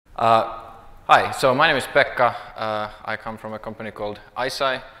Hi, so my name is Pekka. I come from a company called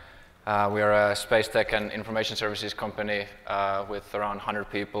ICEYE. We are a space tech and information services company with around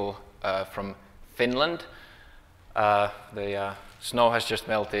 100 people from Finland. The snow has just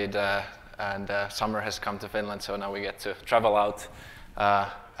melted and summer has come to Finland, so now we get to travel out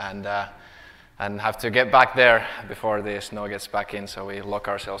and have to get back there before the snow gets back in, so we lock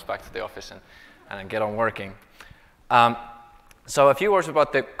ourselves back to the office and get on working. So a few words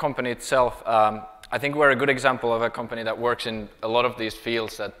about the company itself. I think we're a good example of a company that works in a lot of these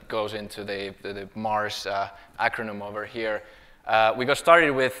fields that goes into the MARS acronym over here. We got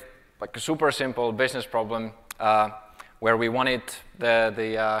started with like a super simple business problem where we wanted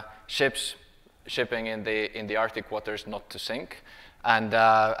the ships shipping in the Arctic waters not to sink. And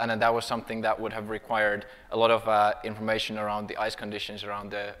then that was something that would have required a lot of information around the ice conditions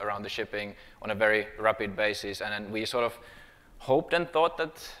around the shipping on a very rapid basis. And then we sort of hoped and thought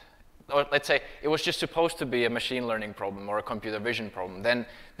that, or let's say, it was just supposed to be a machine learning problem or a computer vision problem. Then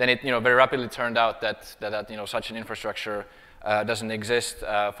it very rapidly turned out that such an infrastructure doesn't exist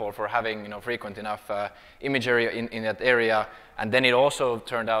for having frequent enough imagery in that area. And then it also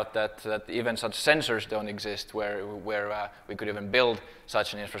turned out that even such sensors don't exist where we could even build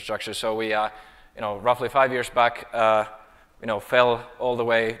such an infrastructure. So we roughly 5 years back fell all the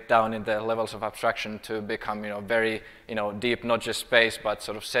way down in the levels of abstraction to become very deep, not just space but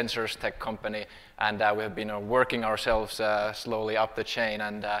sort of sensors tech company. And we have been working ourselves slowly up the chain,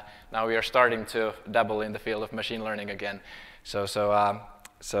 and now we are starting to dabble in the field of machine learning again. So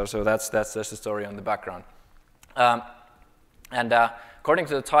that's the story on the background. And according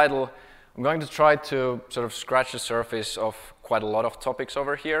to the title, I'm going to try to sort of scratch the surface of quite a lot of topics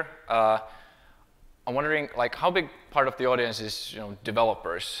over here. I'm wondering, like, how big part of the audience is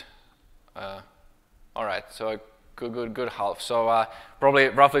developers? All right, so a good half. So probably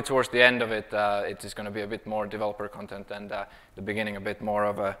roughly towards the end of it, it is going to be a bit more developer content, and the beginning a bit more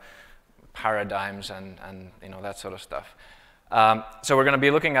of paradigms and that sort of stuff. So we're going to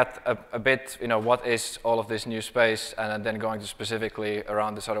be looking at a bit, what is all of this new space, and then going to specifically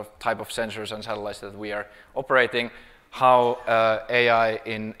around the sort of type of sensors and satellites that we are operating, how AI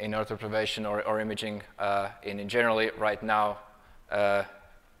in Earth observation or imaging in generally right now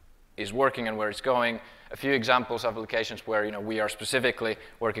is working and where it's going. A few examples of applications where we are specifically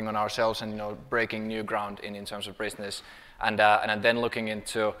working on ourselves and breaking new ground in terms of business, and then looking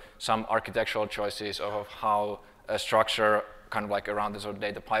into some architectural choices of how a structure kind of like around the sort of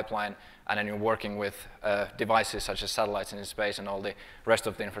data pipeline, and then you're working with devices such as satellites in space and all the rest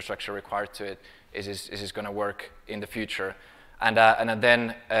of the infrastructure required to it is going to work in the future. And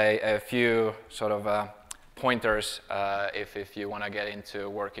then a few sort of pointers if you want to get into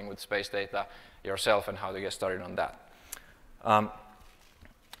working with space data yourself and how to get started on that.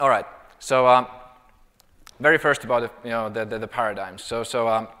 All right, so very first about the paradigms.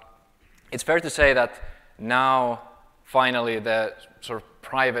 So it's fair to say that now finally the sort of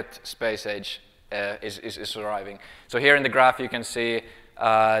private space age is arriving. So here in the graph you can see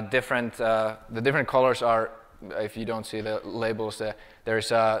the different colors are, if you don't see the labels, there's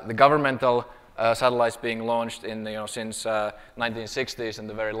the governmental satellites being launched in since 1960s in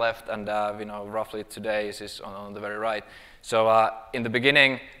the very left, and roughly today is on the very right. So in the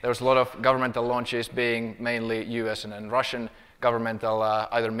beginning there was a lot of governmental launches being mainly US and Russian governmental,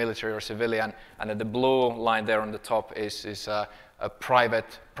 either military or civilian, and then the blue line there on the top is a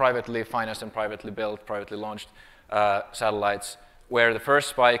privately financed and privately built, privately launched satellites, where the first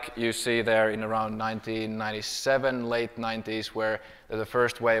spike you see there in around 1997, late 90s, where the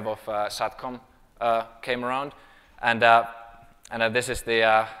first wave of SATCOM came around, and this is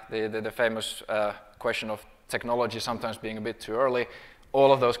the famous question of technology sometimes being a bit too early.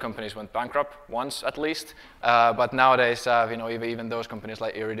 All of those companies went bankrupt once at least, but nowadays, even those companies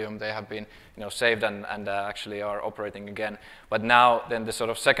like Iridium, they have been saved and actually are operating again. But now, then the sort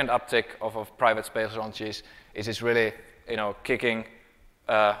of second uptick of private space launches is really kicking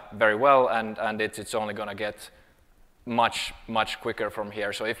very well, and it's only going to get much quicker from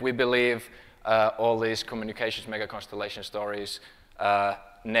here. So if we believe all these communications mega constellation stories,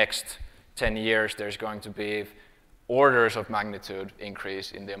 next 10 years there's going to be orders of magnitude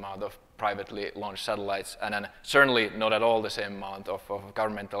increase in the amount of privately launched satellites, and then certainly not at all the same amount of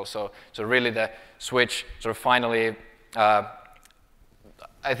governmental. So really the switch sort of finally,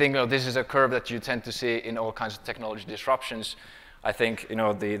 I think this is a curve that you tend to see in all kinds of technology disruptions. I think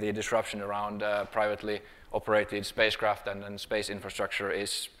the disruption around privately operated spacecraft and space infrastructure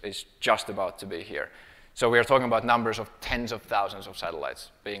is just about to be here. So we are talking about numbers of tens of thousands of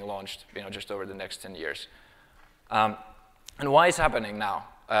satellites being launched just over the next 10 years. And why is it happening now?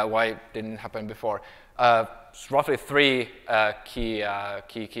 why it didn't happen before. Roughly three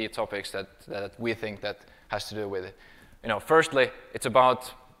key topics that we think that has to do with it. Firstly, it's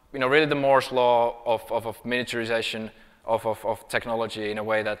about really the Moore's law of miniaturization of technology in a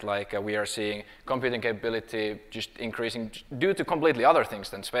way that we are seeing computing capability just increasing due to completely other things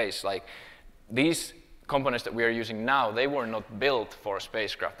than space. Like these components that we are using now, they were not built for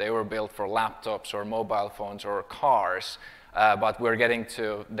spacecraft. They were built for laptops or mobile phones or cars. But we're getting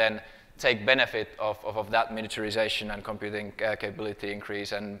to then take benefit of that miniaturization and computing capability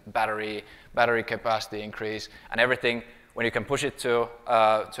increase and battery capacity increase and everything. When you can push it to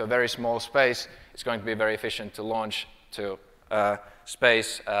a very small space, it's going to be very efficient to launch to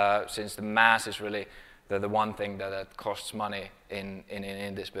space, since the mass is really the one thing that costs money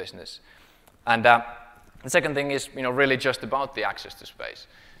in this business. And the second thing is really just about the access to space.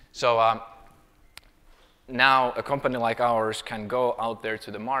 So now a company like ours can go out there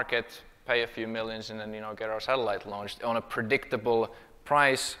to the market, pay a few millions, and then get our satellite launched on a predictable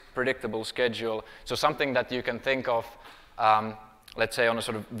price, predictable schedule. So something that you can think of, let's say on a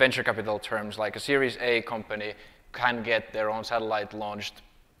sort of venture capital terms, like a Series A company can get their own satellite launched,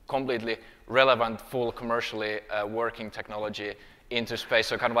 completely relevant, full commercially working technology into space.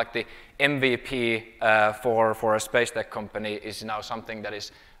 So kind of like the MVP for a space tech company is now something that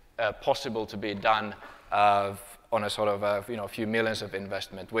is possible to be done on a sort of a few millions of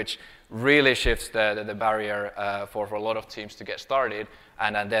investment, which really shifts the barrier for a lot of teams to get started,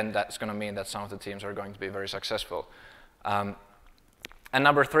 and then that's going to mean that some of the teams are going to be very successful. And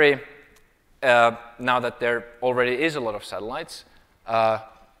number three, now that there already is a lot of satellites,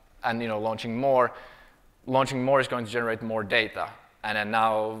 and launching more is going to generate more data, and then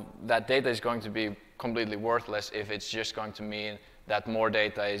now that data is going to be completely worthless if it's just going to mean that more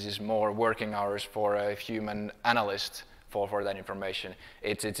data is more working hours for a human analyst for that information.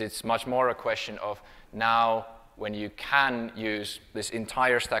 It's much more a question of now when you can use this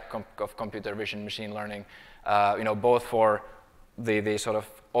entire stack of computer vision, machine learning, both for the sort of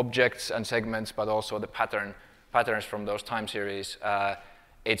objects and segments, but also the patterns from those time series.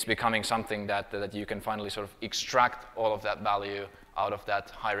 It's becoming something that you can finally sort of extract all of that value out of that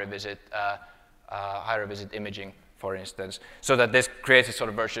high revisit imaging, for instance, so that this creates a sort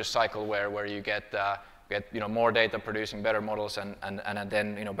of virtuous cycle where you get more data producing better models, and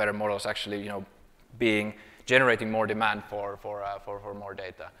then better models actually generating more demand for more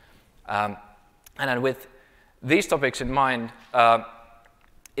data. And then with these topics in mind,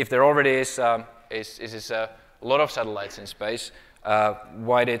 if there already is a lot of satellites in space,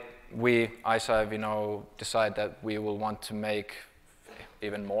 why did we, ICEYE, decide that we will want to make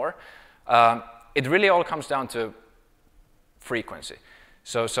even more? It really all comes down to frequency.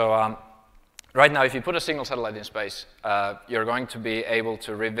 So right now, if you put a single satellite in space, you're going to be able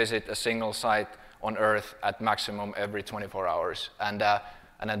to revisit a single site on Earth at maximum every 24 hours, and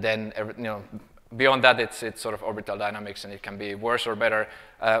then beyond that, it's sort of orbital dynamics, and it can be worse or better,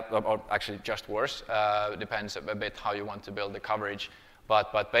 or actually just worse. Depends a bit how you want to build the coverage.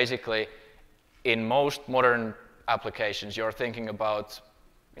 But basically, in most modern applications, you're thinking about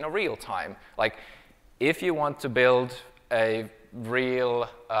real time. Like if you want to build a real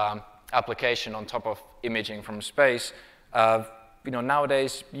application on top of imaging from space,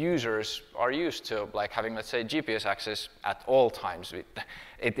 nowadays users are used to having, let's say, GPS access at all times.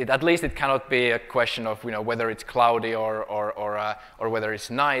 At least it cannot be a question of whether it's cloudy or whether it's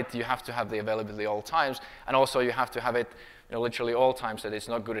night. You have to have the availability all times, and also you have to have it literally all times. That it's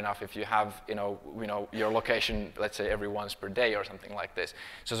not good enough if you have your location, let's say, every once per day or something like this.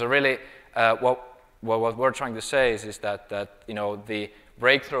 So really, what we're trying to say is that the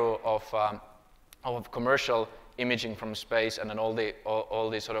breakthrough of commercial imaging from space, and then all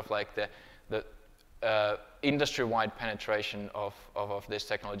the sort of the industry-wide penetration of this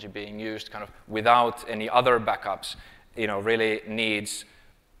technology being used kind of without any other backups, really needs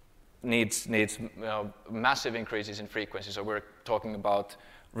massive increases in frequency. So we're talking about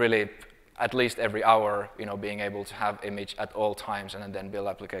really at least every hour, being able to have image at all times, and then build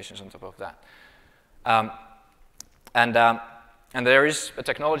applications on top of that. And there is a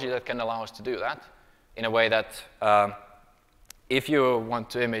technology that can allow us to do that in a way that if you want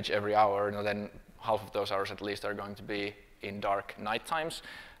to image every hour, then half of those hours at least are going to be in dark night times.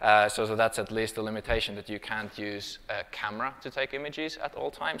 So that's at least a limitation, that you can't use a camera to take images at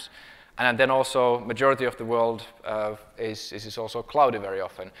all times. And then also, majority of the world is also cloudy very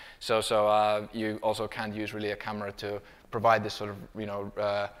often. So you also can't use really a camera to provide this sort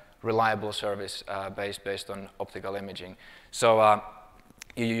of reliable service based on optical imaging. So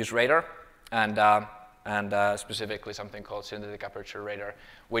you use radar, and and specifically something called synthetic aperture radar,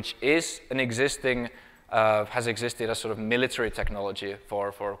 which is an existing, has existed as sort of military technology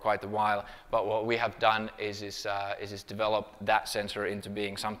for quite a while. But what we have done is develop that sensor into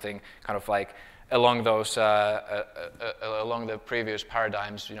being something kind of like along those along the previous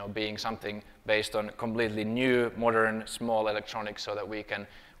paradigms, being something based on completely new, modern, small electronics, so that we can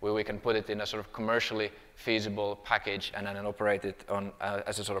put it in a sort of commercially feasible package and then operate it on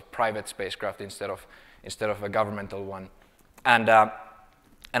as a sort of private spacecraft instead of a governmental one. And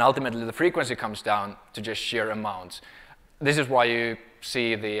ultimately, the frequency comes down to just sheer amounts. This is why you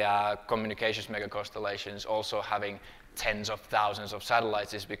see the communications megaconstellations also having tens of thousands of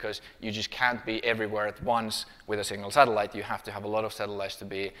satellites, is because you just can't be everywhere at once with a single satellite. You have to have a lot of satellites to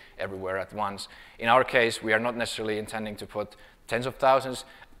be everywhere at once. In our case, we are not necessarily intending to put tens of thousands.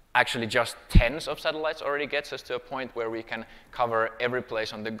 Actually, just tens of satellites already gets us to a point where we can cover every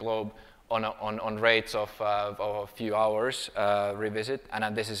place on the globe on rates of a few hours revisit. And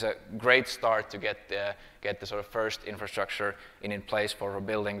then this is a great start to get the sort of first infrastructure in place for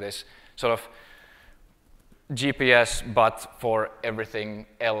building this sort of GPS, but for everything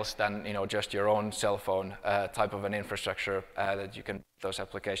else than just your own cell phone type of an infrastructure that you can put those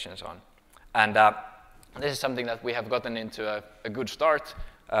applications on. And this is something that we have gotten into a good start.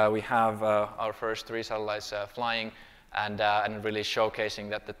 We have our first 3 satellites flying, and really showcasing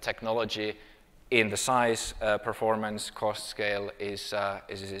that the technology in the size, performance, cost scale is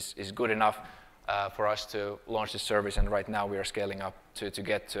good enough for us to launch this service. And right now we are scaling up to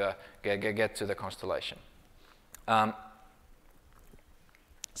get to the constellation.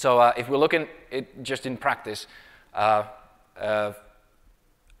 So if we look at it just in practice, how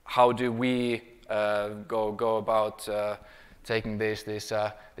do we go about taking these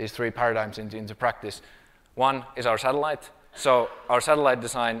 3 paradigms into practice? One is our satellite. So our satellite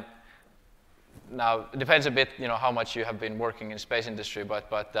design, now it depends a bit how much you have been working in space industry,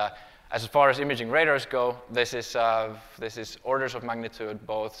 but as far as imaging radars go, this is orders of magnitude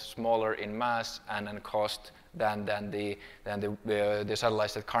both smaller in mass and in cost than the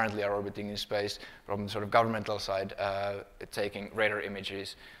satellites that currently are orbiting in space from the sort of governmental side, taking radar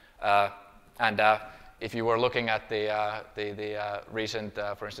images. If you were looking at the recent,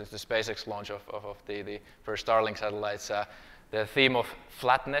 for instance, the SpaceX launch of the first Starlink satellites, the theme of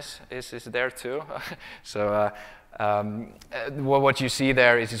flatness is there too. So what you see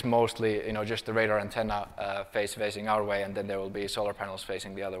there is mostly just the radar antenna facing our way, and then there will be solar panels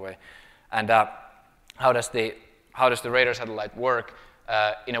facing the other way. And how does the radar satellite work?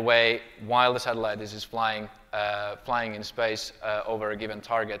 In a way, while the satellite is flying in space over a given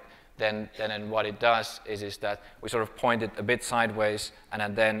target, then what it does is that we sort of point it a bit sideways,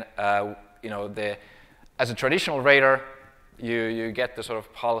 and then as a traditional radar, you get the sort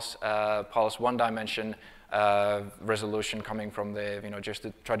of pulse one dimension resolution coming from the just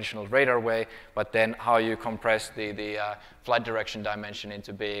the traditional radar way, but then how you compress the flight direction dimension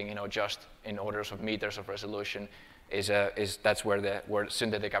into being just in orders of meters of resolution that's where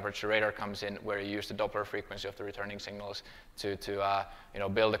synthetic aperture radar comes in, where you use the Doppler frequency of the returning signals to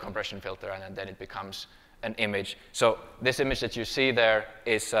build a compression filter, and then it becomes an image. So this image that you see there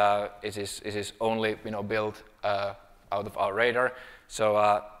is only built out of our radar.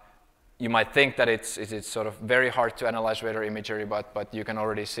 So you might think that it's sort of very hard to analyze radar imagery, but you can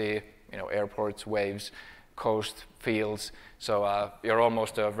already see airports, waves, coast, fields. So you're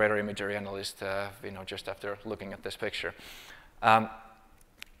almost a radar imagery analyst, just after looking at this picture. And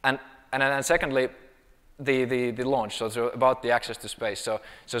then secondly, the launch. So about the access to space.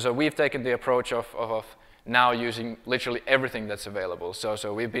 So we've taken the approach of now using literally everything that's available.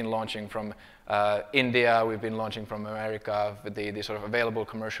 So we've been launching from India, we've been launching from America, the sort of available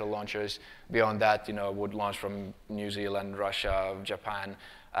commercial launchers. Beyond that, would launch from New Zealand, Russia, Japan.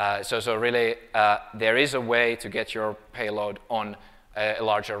 So really, there is a way to get your payload on a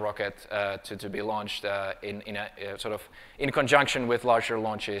larger rocket to be launched in conjunction with larger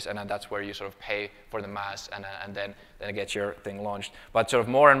launches, and then that's where you sort of pay for the mass and then get your thing launched. But sort of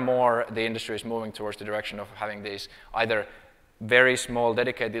more and more, the industry is moving towards the direction of having these either very small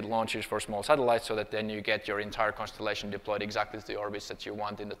dedicated launches for small satellites, so that then you get your entire constellation deployed exactly to the orbits that you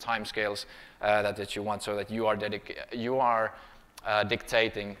want in the time scales that you want, so that you are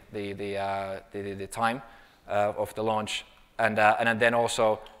dictating the time of the launch, and then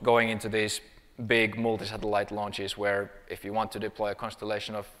also going into these big multi-satellite launches, where if you want to deploy a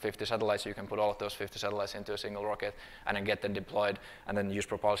constellation of 50 satellites, you can put all of those 50 satellites into a single rocket and then get them deployed, and then use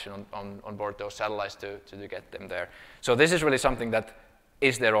propulsion on board those satellites to get them there. So this is really something that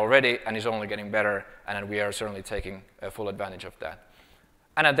is there already and is only getting better, and we are certainly taking full advantage of that.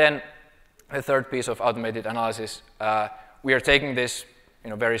 And then the third piece of automated analysis, we are taking this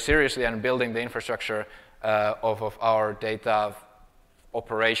very seriously and building the infrastructure of our data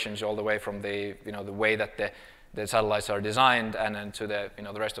operations all the way from the way that the satellites are designed and then to the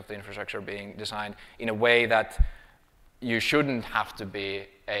the rest of the infrastructure being designed in a way that you shouldn't have to be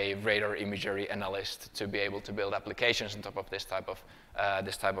a radar imagery analyst to be able to build applications on top of this type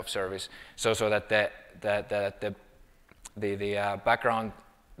of service. So that the background,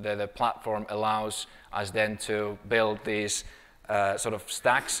 the platform allows us then to build these sort of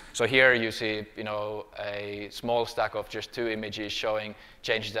stacks. So here you see a small stack of just 2 images showing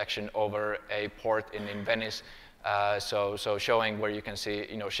change detection over a port in Venice. So showing where you can see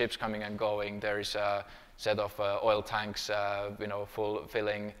ships coming and going. There is a set of oil tanks,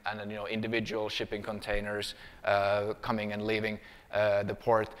 filling, and then individual shipping containers coming and leaving the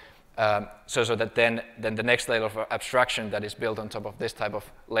port. So that then the next layer of abstraction that is built on top of this type of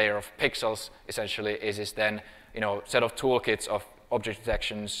layer of pixels essentially is then set of toolkits of object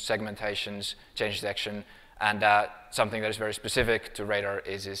detections, segmentations, change detection, and something that is very specific to radar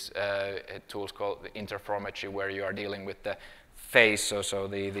is tools called interferometry, where you are dealing with the phase, so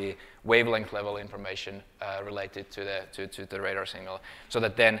the wavelength level information related to the radar signal, so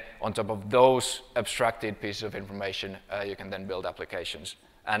that then on top of those abstracted pieces of information, you can then build applications.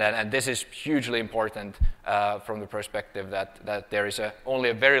 And this is hugely important from the perspective that there is only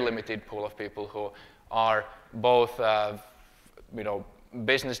a very limited pool of people who are both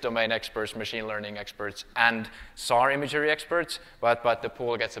business domain experts, machine learning experts, and SAR imagery experts, but the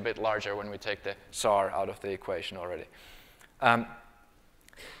pool gets a bit larger when we take the SAR out of the equation already.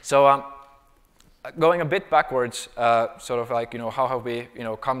 Going a bit backwards, sort of like how have we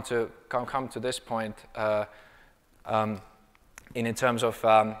come to this point in terms of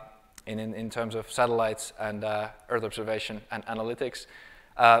in terms of satellites and Earth observation and analytics.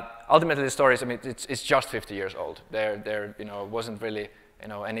 Ultimately, the story is, it's just 50 years old. There wasn't really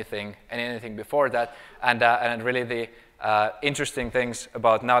anything before that, and really the interesting things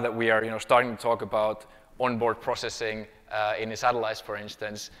about now that we are starting to talk about onboard processing in the satellites, for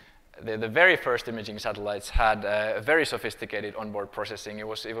instance. The very first imaging satellites had a very sophisticated onboard processing. It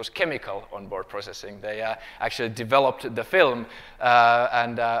was chemical onboard processing. They actually developed the film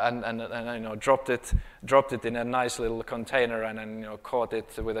and dropped it in a nice little container and then caught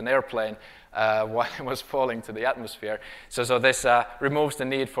it with an airplane while it was falling to the atmosphere. So this removes the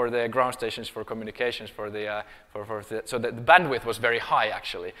need for the ground stations for communications so the bandwidth was very high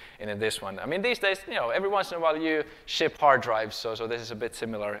actually in this one. These days every once in a while you ship hard drives, so this is a bit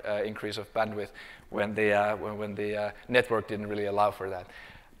similar increase of bandwidth when the network didn't really allow for that.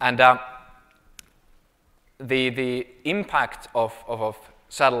 And the impact of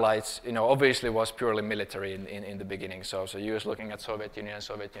satellites, obviously was purely military in the beginning. So US looking at Soviet Union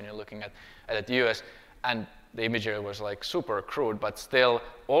looking at the US, and the imagery was like super crude, but still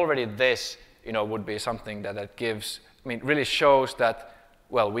already this would be something that gives, really shows that,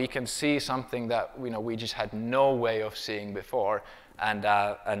 well, we can see something that we just had no way of seeing before, and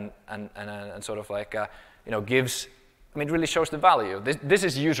sort of like gives, really shows the value. This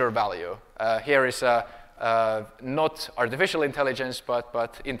is user value. Here is not artificial intelligence,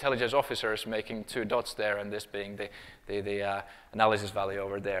 but intelligence officers making 2 dots there, and this being the analysis value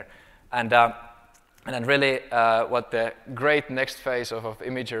over there. And then really what the great next phase of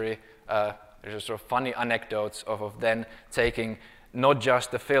imagery, there's a sort of funny anecdotes of then taking not just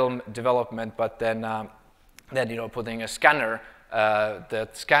the film development, but then putting a scanner that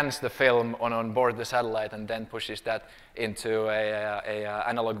scans the film on board the satellite and then pushes that into a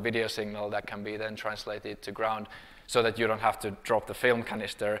analog video signal that can be then translated to ground, so that you don't have to drop the film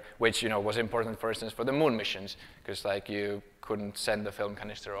canister, which was important, for instance, for the moon missions, because you couldn't send the film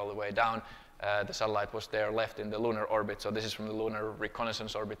canister all the way down. The satellite was there left in the lunar orbit, so this is from the Lunar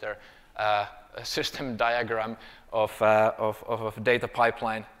Reconnaissance Orbiter, a system diagram of data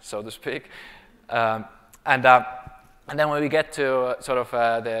pipeline, so to speak. And then when we get to sort of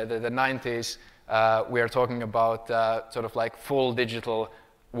the 90s, we are talking about sort of like full digital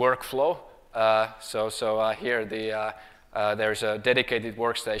workflow. So here there's a dedicated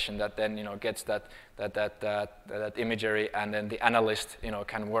workstation that then gets that imagery, and then the analyst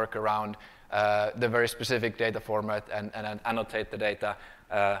can work around the very specific data format and annotate the data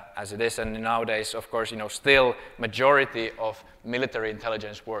as it is. And nowadays, of course, still majority of military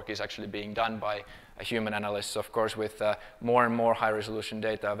intelligence work is actually being done by human analysts, of course, with more and more high-resolution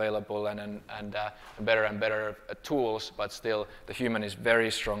data available and better and better tools, but still the human is very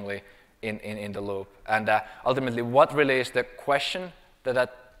strongly in the loop. And ultimately, what really is the question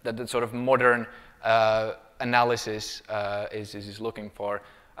that the sort of modern analysis is looking for?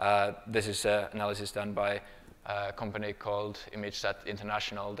 This is analysis done by a company called ImageSat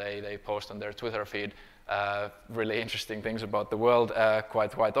International. They post on their Twitter feed really interesting things about the world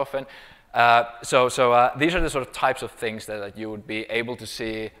quite often. So these are the sort of types of things that you would be able to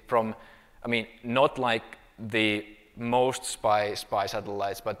see from, I mean, not like the most spy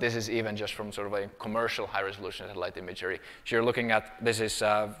satellites, but this is even just from sort of a commercial high-resolution satellite imagery. So you're looking at, this is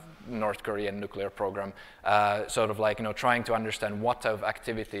North Korean nuclear program, sort of like, trying to understand what type of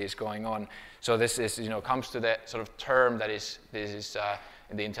activity is going on. So this is, comes to the sort of term that is, this is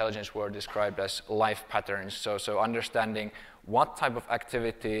in the intelligence world described as life patterns. So understanding what type of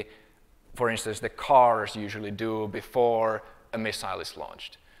activity, for instance, the cars usually do before a missile is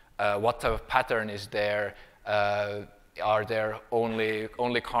launched. What type of pattern is there? Are there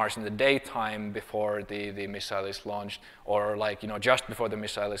only cars in the daytime before the missile is launched, or like just before the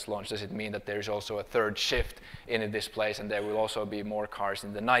missile is launched? Does it mean that there is also a third shift in this place, and there will also be more cars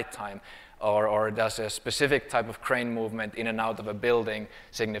in the nighttime? Or does a specific type of crane movement in and out of a building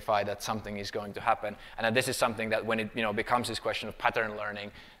signify that something is going to happen? And this is something that when it becomes this question of pattern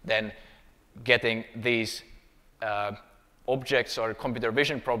learning, then getting these objects or computer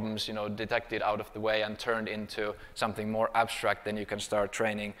vision problems, detected out of the way and turned into something more abstract, then you can start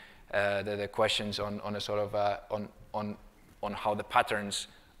training the questions on a sort of on how the patterns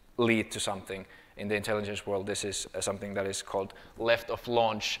lead to something. In the intelligence world, this is something that is called left of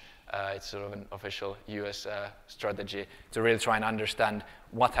launch. It's sort of an official US strategy to really try and understand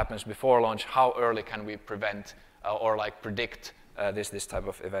what happens before launch, how early can we prevent or like predict this type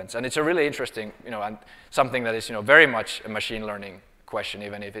of events. And it's a really interesting, and something that is, very much a machine learning question,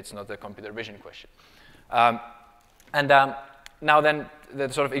 even if it's not a computer vision question. Now then, the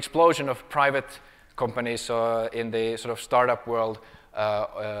sort of explosion of private companies in the sort of startup world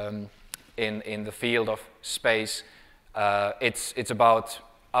in the field of space, it's about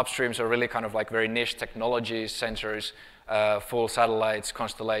upstream, so really kind of like very niche technologies, sensors, full satellites,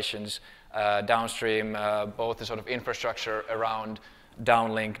 constellations. Downstream, both the sort of infrastructure around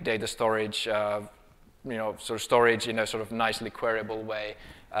downlink data storage, sort of storage in a sort of nicely queryable way,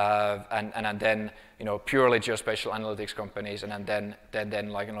 and then purely geospatial analytics companies, and then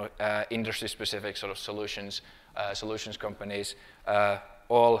like industry-specific sort of solutions companies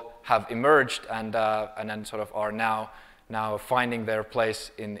all have emerged and then sort of are now finding their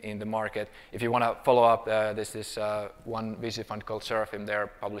place in the market. If you want to follow up, there's this one VC fund called Seraphim. They're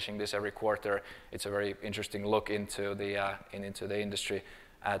publishing this every quarter. It's a very interesting look into the industry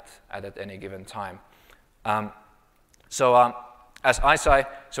at any given time. As ICEYE,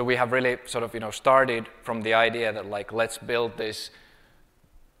 so we have really sort of started from the idea that like let's build this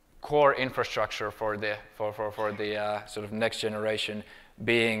core infrastructure for the sort of next generation,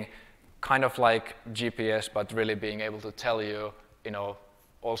 being kind of like GPS, but really being able to tell you,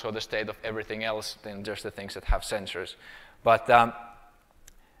 also the state of everything else than just the things that have sensors. But the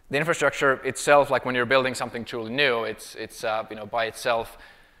infrastructure itself, like when you're building something truly new, it's by itself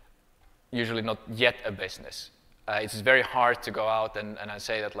usually not yet a business. It's very hard to go out and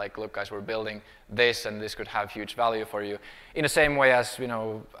say that like, look guys, we're building this and this could have huge value for you. In the same way as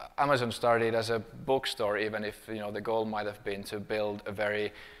Amazon started as a bookstore, even if the goal might have been to build a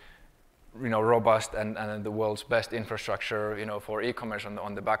very robust and the world's best infrastructure, for e-commerce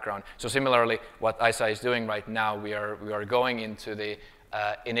on the background. So similarly, what ICEYE is doing right now, we are going into the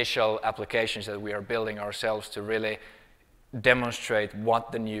initial applications that we are building ourselves to really demonstrate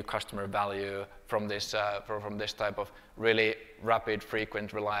what the new customer value from this type of really rapid,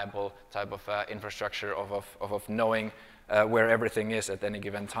 frequent, reliable type of infrastructure of knowing where everything is at any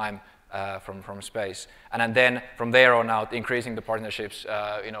given time. From space, and then from there on out, increasing the partnerships,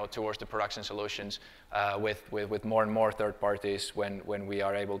 towards the production solutions with more and more third parties when we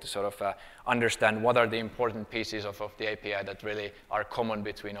are able to sort of understand what are the important pieces of the API that really are common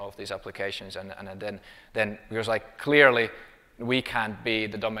between all of these applications, and then because like clearly we can't be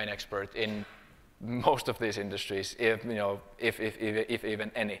the domain expert in most of these industries, if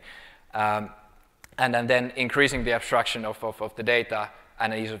even any, and then increasing the abstraction of the data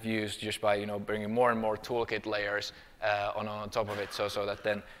and ease of use just by bringing more and more toolkit layers on top of it, so that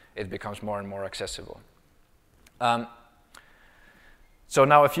then it becomes more and more accessible. So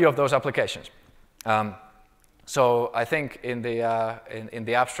now a few of those applications. So I think in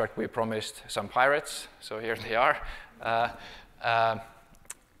the abstract we promised some pirates, so here they are.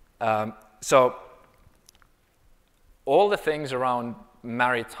 So all the things around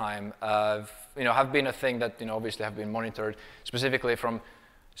maritime have been a thing that obviously have been monitored specifically from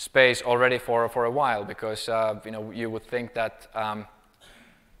space already for a while, because you would think that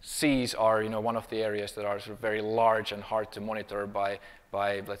seas are one of the areas that are sort of very large and hard to monitor by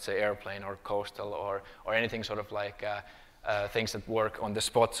let's say, airplane or coastal or anything sort of like things that work on the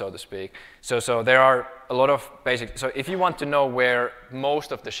spot, so to speak. So there are a lot of basic. So if you want to know where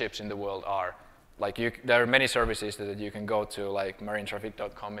most of the ships in the world are, like there are many services that you can go to, like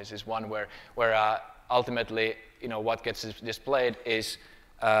marinetraffic.com is one where ultimately, what gets displayed is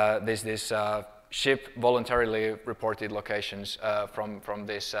this ship voluntarily reported locations from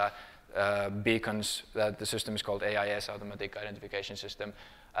this beacons that the system is called ICEYE, Automatic Identification System,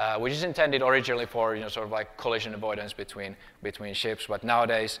 which is intended originally for sort of like collision avoidance between ships. But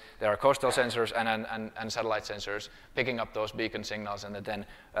nowadays there are coastal sensors and satellite sensors picking up those beacon signals and then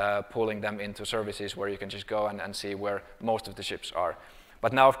pulling them into services where you can just go and see where most of the ships are.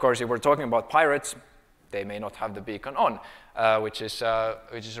 But now, of course, if we're talking about pirates, they may not have the beacon on, which is a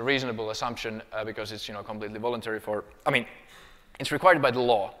reasonable assumption because it's completely voluntary for. I mean, it's required by the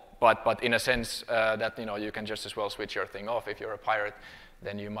law. But in a sense that you can just as well switch your thing off. If you're a pirate,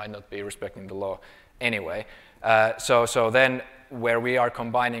 then you might not be respecting the law anyway. So then where we are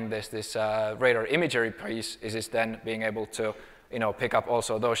combining this radar imagery piece is then being able to pick up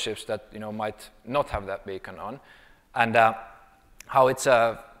also those ships that might not have that beacon on, and how it's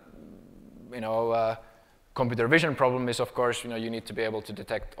a computer vision problem is, of course, you need to be able to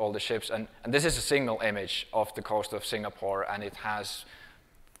detect all the ships, and this is a single image of the coast of Singapore, and it has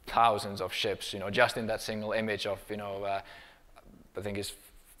thousands of ships, just in that single image of, I think it's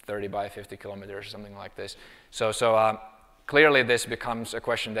 30 by 50 kilometers or something like this. So clearly this becomes a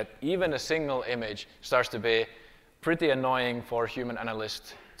question that even a single image starts to be pretty annoying for human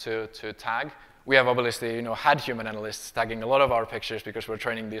analysts to tag. We have obviously, had human analysts tagging a lot of our pictures because we're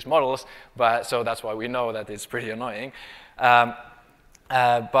training these models, so that's why we know that it's pretty annoying. But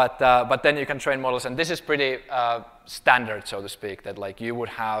then you can train models, and this is pretty standard, so to speak, that like you would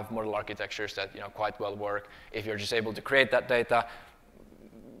have model architectures that quite well work if you're just able to create that data.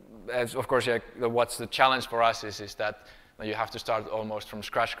 As of course, what's the challenge for us is that you have to start almost from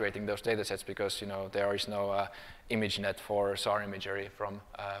scratch creating those data sets because there is no ImageNet for SAR imagery from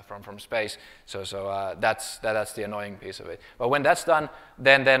space. So that's the annoying piece of it. But when that's done,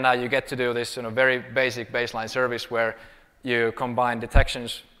 then you get to do this very basic baseline service where you combine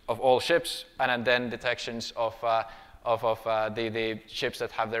detections of all ships and then detections of the ships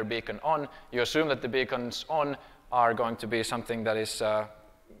that have their beacon on. You assume that the beacons on are going to be something that is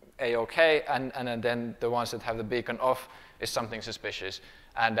A-OK, and then the ones that have the beacon off is something suspicious.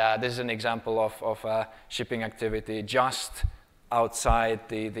 And this is an example of shipping activity just outside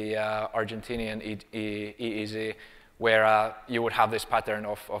the Argentinian EEZ, where you would have this pattern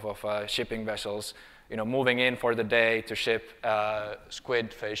of shipping vessels moving in for the day to ship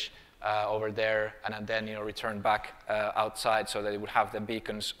squid fish over there, and then return back outside, so that it would have the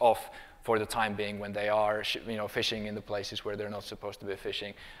beacons off for the time being when they are fishing in the places where they're not supposed to be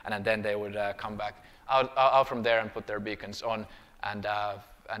fishing, and then they would come back out from there and put their beacons on, and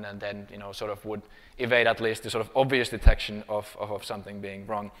then sort of would evade at least the sort of obvious detection of something being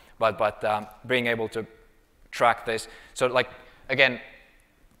wrong, but being able to track this. So like again,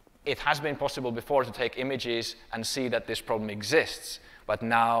 it has been possible before to take images and see that this problem exists, but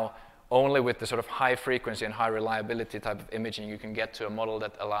now only with the sort of high frequency and high reliability type of imaging you can get to a model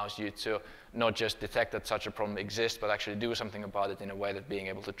that allows you to not just detect that such a problem exists, but actually do something about it in a way that being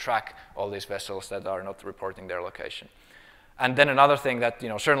able to track all these vessels that are not reporting their location. And then another thing that,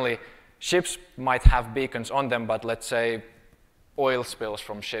 certainly ships might have beacons on them, but let's say oil spills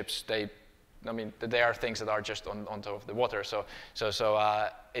from ships, they are things that are just on top of the water. So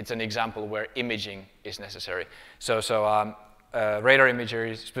it's an example where imaging is necessary. Radar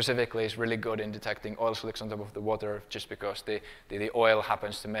imagery specifically is really good in detecting oil slicks on top of the water, just because the oil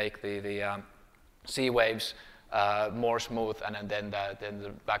happens to make the sea waves more smooth, and then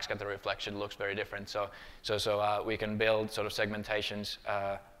the backscatter reflection looks very different. So we can build sort of segmentations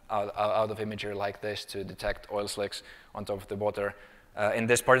out of imagery like this to detect oil slicks on top of the water. In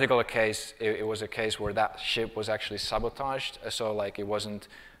this particular case, it was a case where that ship was actually sabotaged. So like it wasn't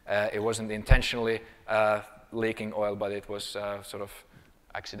intentionally leaking oil, but it was sort of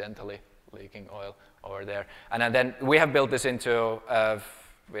accidentally leaking oil over there. And then we have built this into a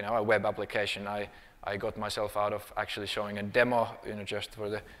web application. I got myself out of actually showing a demo, just for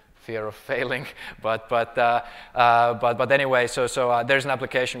the fear of failing. But anyway, so there's an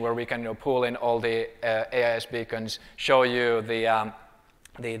application where we can pull in all the AIS beacons, show you the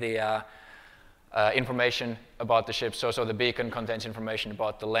information about the ship. So the beacon contains information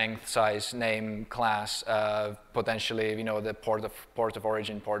about the length, size, name, class, potentially the port of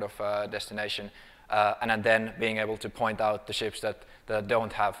origin, port of destination, and then being able to point out the ships that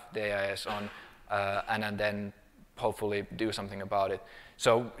don't have the AIS on, and then hopefully do something about it.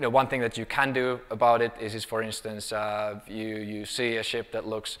 So one thing that you can do about it is for instance, you see a ship that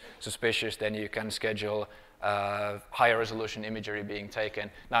looks suspicious, then you can schedule higher resolution imagery being taken.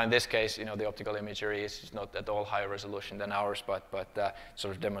 Now in this case, the optical imagery is not at all higher resolution than ours, but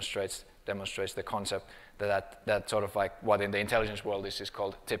sort of demonstrates the concept that sort of like what in the intelligence world is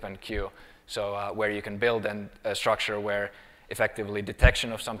called tip and cue. So where you can build a structure where effectively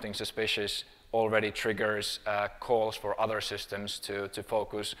detection of something suspicious already triggers calls for other systems to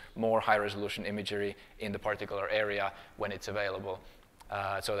focus more high-resolution imagery in the particular area when it's available,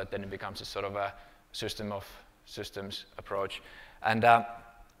 so that then it becomes a sort of a system of systems approach. And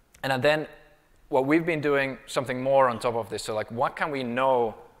then what we've been doing something more on top of this. So like, what can we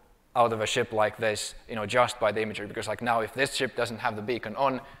know out of a ship like this, just by the imagery? Because like now, if this ship doesn't have the beacon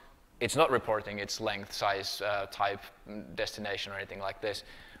on, it's not reporting its length, size, type, destination, or anything like this.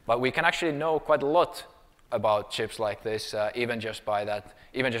 But we can actually know quite a lot about ships like this, even just by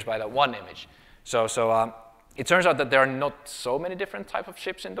that one image. So it turns out that there are not so many different types of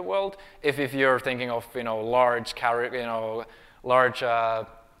ships in the world. If you're thinking of large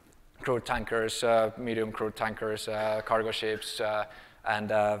crude tankers, medium crude tankers, cargo ships, and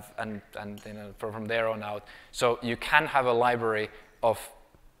from there on out. So you can have a library of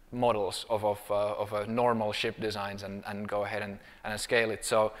models of normal ship designs and go ahead and scale it.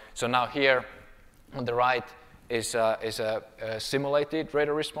 So now here on the right is a simulated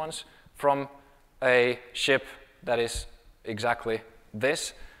radar response from a ship that is exactly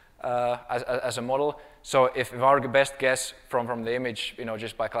this as a model. So if our best guess from the image,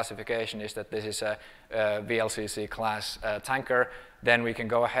 just by classification, is that this is a VLCC class tanker, then we can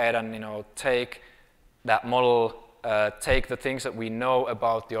go ahead and take that model, take the things that we know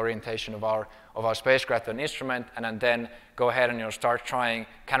about the orientation of our spacecraft and instrument, and then go ahead and start trying,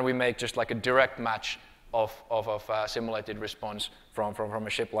 can we make just like a direct match of a simulated response from a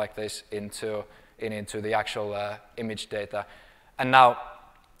ship like this into the actual image data. And now,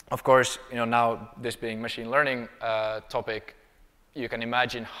 of course, now this being machine learning topic, you can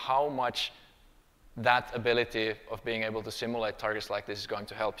imagine how much that ability of being able to simulate targets like this is going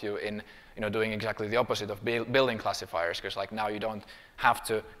to help you in doing exactly the opposite of building classifiers, because like now you don't have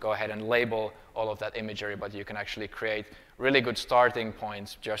to go ahead and label all of that imagery, but you can actually create really good starting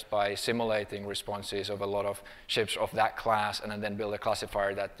points just by simulating responses of a lot of ships of that class, and then build a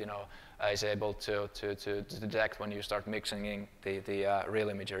classifier that is able to detect when you start mixing in the real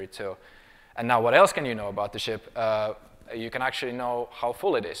imagery too. And now what else can you know about the ship? You can actually know how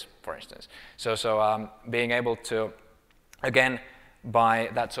full it is, for instance. So being able to, again, by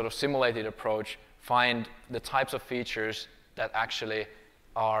that sort of simulated approach, find the types of features that actually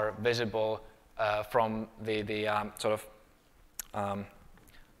are visible from the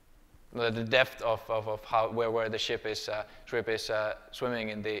depth of how where the ship is swimming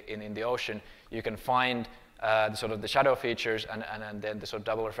in the ocean. You can find the sort of the shadow features and then the sort of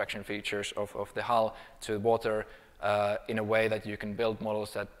double refraction features of the hull to water in a way that you can build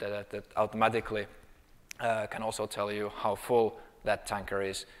models that automatically can also tell you how full that tanker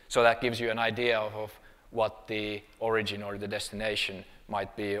is. So that gives you an idea of what the origin or the destination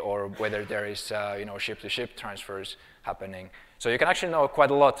might be, or whether there is ship-to-ship transfers happening. So you can actually know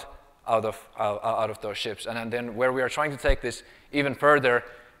quite a lot out of those ships. And then where we are trying to take this even further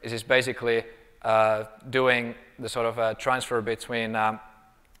is basically doing the sort of transfer between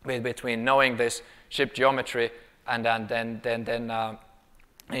knowing this ship geometry and then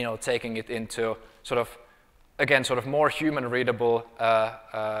taking it into sort of, again, sort of more human readable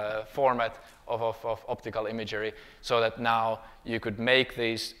format of optical imagery, so that now you could make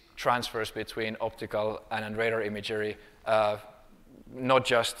these transfers between optical and radar imagery not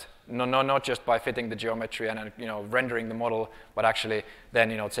just by fitting the geometry and rendering the model, but actually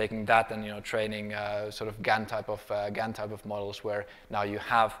then taking that and training sort of GAN type of models, where now you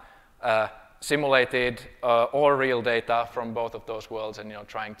have simulated or real data from both of those worlds, and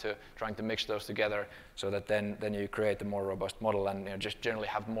trying to mix those together, so that then you create a more robust model and just generally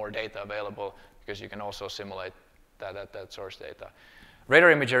have more data available, because you can also simulate that source data.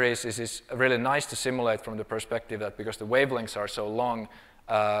 Radar imagery is really nice to simulate from the perspective that because the wavelengths are so long,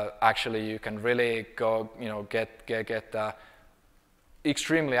 actually you can really go get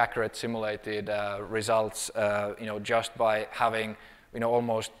extremely accurate simulated results just by having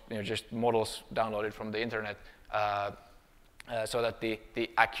almost just models downloaded from the internet, so that the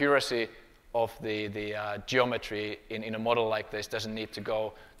accuracy of the geometry in a model like this doesn't need to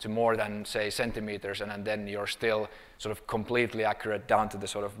go to more than, say, centimeters, and then you're still sort of completely accurate down to the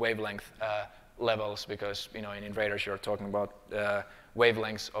sort of wavelength levels, because in radars you're talking about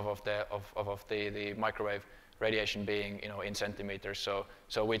wavelengths of the microwave radiation being in centimeters,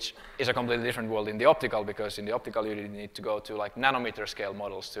 so which is a completely different world in the optical, because in the optical you need to go to like nanometer scale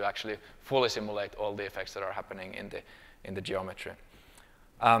models to actually fully simulate all the effects that are happening in the geometry.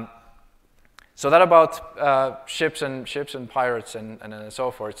 So that about ships and pirates and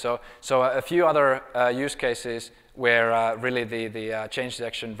so forth. So a few other use cases where really the change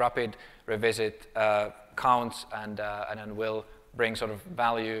detection rapid revisit counts and then will bring sort of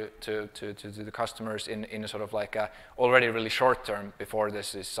value to the customers in a sort of like already really short term before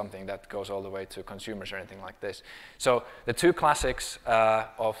this is something that goes all the way to consumers or anything like this. So the two classics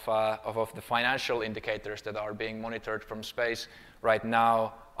of the financial indicators that are being monitored from space right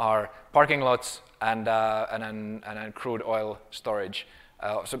now are parking lots and then crude oil storage,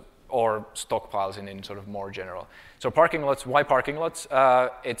 or stockpiles in sort of more general. So parking lots, why parking lots?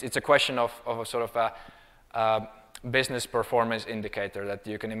 It's a question of a sort of a business performance indicator that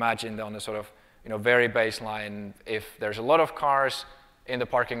you can imagine on a sort of very baseline. If there's a lot of cars in the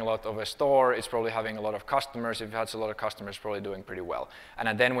parking lot of a store, it's probably having a lot of customers. If it has a lot of customers, it's probably doing pretty well.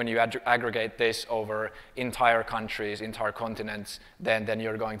 And then when you aggregate this over entire countries, entire continents, then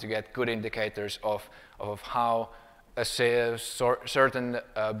you're going to get good indicators of how a certain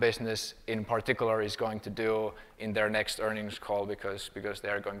business in particular is going to do in their next earnings call, because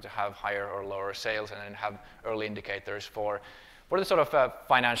they're going to have higher or lower sales, and then have early indicators for the sort of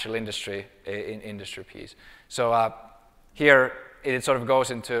financial industry piece. So here it sort of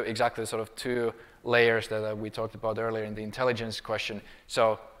goes into exactly the sort of two layers that we talked about earlier in the intelligence question.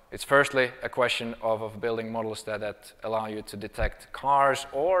 So it's firstly a question of building models that allow you to detect cars,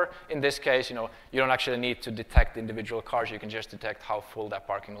 or in this case, you don't actually need to detect individual cars. You can just detect how full that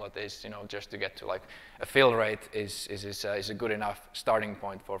parking lot is, just to get to like a fill rate is a good enough starting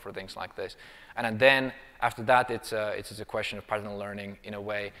point for things like this. And then after that, it's a question of pattern learning in a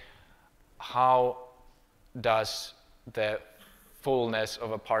way. How does the fullness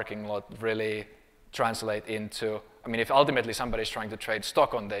of a parking lot really translate into, I mean, if ultimately somebody's trying to trade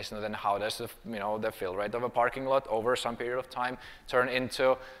stock on this, then how does the fill rate of a parking lot over some period of time turn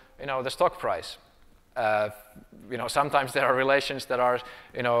into the stock price? Sometimes there are relations that are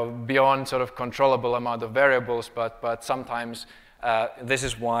beyond sort of controllable amount of variables, but sometimes this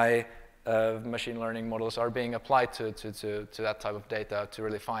is why machine learning models are being applied to that type of data, to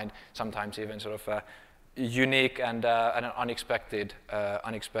really find sometimes even sort of unique and unexpected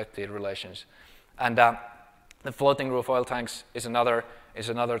relations. And the floating roof oil tanks is another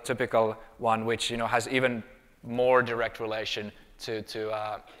typical one, which has even more direct relation to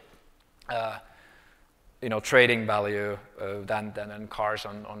trading value than cars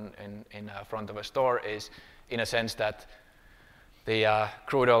in front of a store, is in a sense that the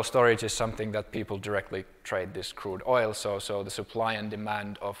crude oil storage is something that people directly trade this crude oil. So the supply and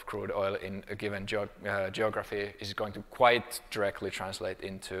demand of crude oil in a given geography is going to quite directly translate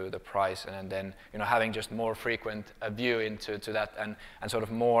into the price. And then having just more frequent view into that and sort of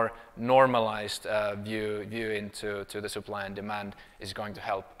more normalized view into the supply and demand is going to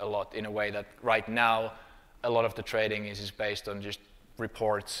help a lot, in a way that right now a lot of the trading is based on just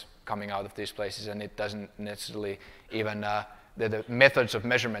reports coming out of these places, and it doesn't necessarily even the methods of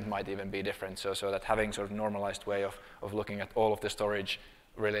measurement might even be different, so that having sort of normalized way of looking at all of the storage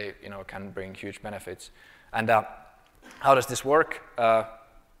really can bring huge benefits. And how does this work?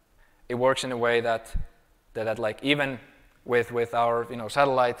 It works in a way that like even with our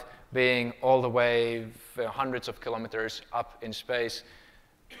satellite being all the way hundreds of kilometers up in space,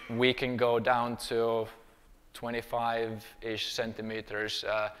 we can go down to 25-ish centimeters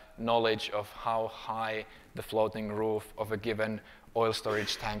knowledge of how high the floating roof of a given oil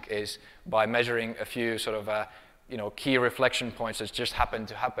storage tank is by measuring a few sort of key reflection points that just happen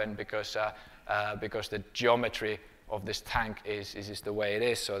to happen because the geometry of this tank is the way it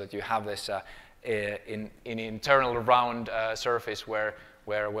is, so that you have this in internal round surface where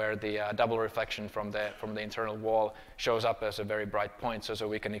the double reflection from the internal wall shows up as a very bright point, so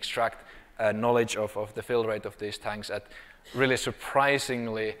we can extract knowledge of the fill rate of these tanks at really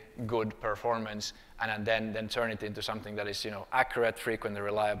surprisingly good performance, and then turn it into something that is accurate, frequent, and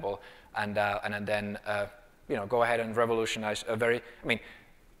reliable, and then go ahead and revolutionize a very, I mean,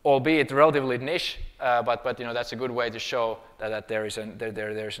 albeit relatively niche, but that's a good way to show that there's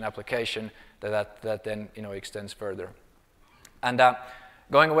an application that then extends further. And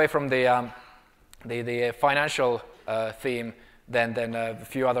going away from the financial theme, then a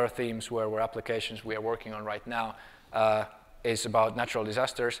few other themes where applications we are working on right now is about natural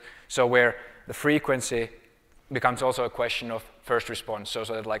disasters. So where the frequency becomes also a question of first response. So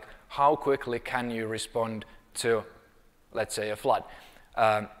that like how quickly can you respond to, let's say, a flood?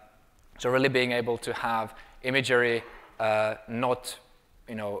 So really being able to have imagery not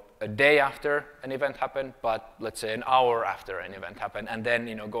a day after an event happened, but let's say an hour after an event happened, and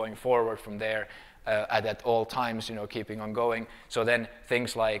then going forward from there at all times, keeping on going. So then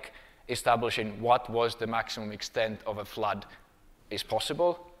things like establishing what was the maximum extent of a flood is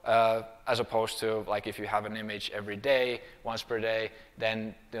possible, as opposed to like if you have an image every day, once per day,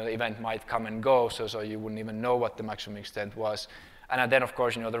 then the event might come and go, so you wouldn't even know what the maximum extent was. And then, of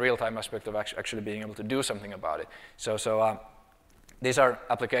course, the real-time aspect of actually being able to do something about it. So these are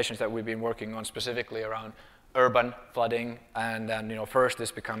applications that we've been working on specifically around urban flooding, and then first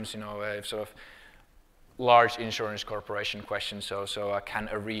this becomes a sort of large insurance corporation question. So can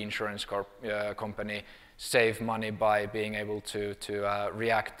a reinsurance company save money by being able to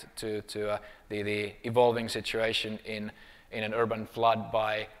react to the evolving situation in an urban flood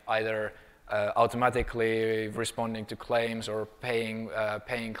by either automatically responding to claims or paying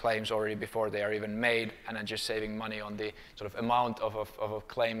claims already before they are even made, and then just saving money on the sort of amount of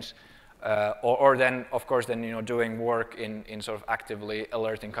claims, or then of course then doing work in sort of actively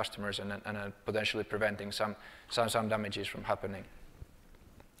alerting customers and potentially preventing some damages from happening.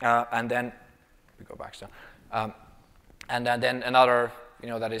 And then we go back. So, and then another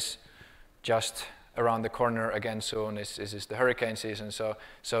that is just around the corner again soon is the hurricane season. So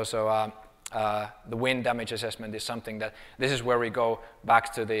the wind damage assessment is something that this is where we go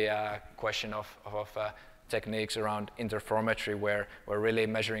back to the question of techniques around interferometry, where we're really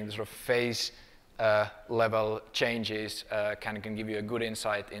measuring the sort of phase level changes can give you a good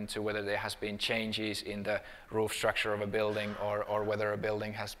insight into whether there has been changes in the roof structure of a building, or whether a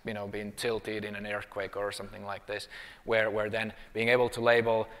building has been tilted in an earthquake or something like this, where then being able to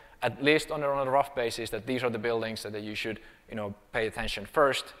label, at least on a rough basis, that these are the buildings that you should pay attention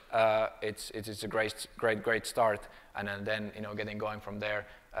first. It's a great start, and then getting going from there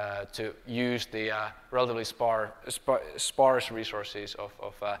to use the relatively sparse resources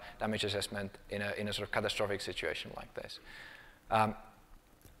of damage assessment in a sort of catastrophic situation like this.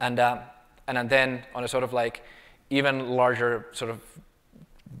 And then on a sort of like even larger sort of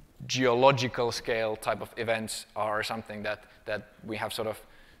geological scale type of events are something that we have sort of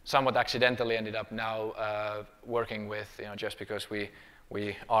somewhat accidentally ended up now working with, just because we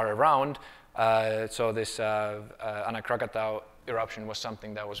are around. So this Ana Krakatau eruption was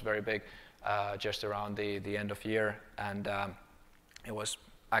something that was very big just around the end of year, and it was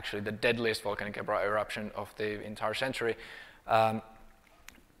actually the deadliest volcanic eruption of the entire century,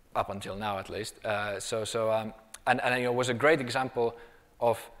 up until now at least. And it was a great example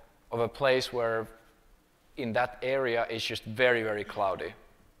of a place where in that area it's just very, very cloudy.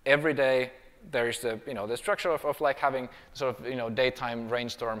 Every day there is the the structure of like having sort of daytime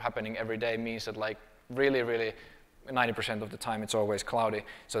rainstorm happening every day means that like really 90% of the time it's always cloudy.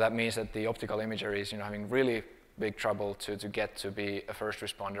 So that means that the optical imagery is having really big trouble to get to be a first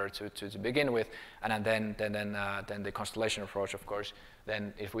responder to begin with, and then the constellation approach, of course.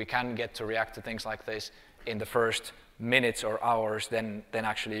 Then if we can get to react to things like this in the first minutes or hours, then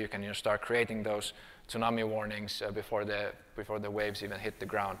actually you can start creating those tsunami warnings before the waves even hit the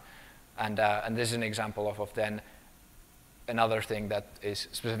ground. And this is an example of then another thing that is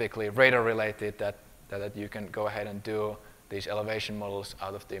specifically radar related that you can go ahead and do these elevation models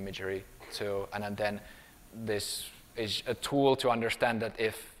out of the imagery too. And then this is a tool to understand that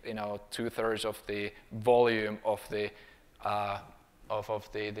if 2/3 of the volume of the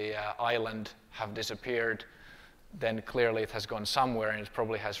island have disappeared, then clearly it has gone somewhere, and it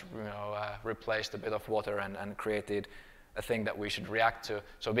probably has replaced a bit of water and created a thing that we should react to.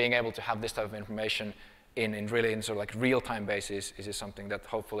 So being able to have this type of information in sort of like real-time basis is something that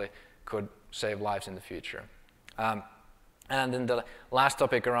hopefully could save lives in the future. And then the last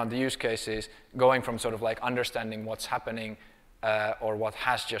topic around the use cases, going from sort of like understanding what's happening or what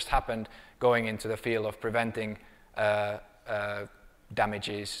has just happened, going into the field of preventing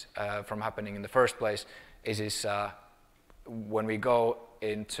damages from happening in the first place, is when we go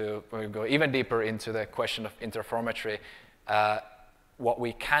even deeper into the question of interferometry, what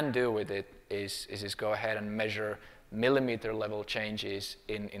we can do with it is go ahead and measure millimeter level changes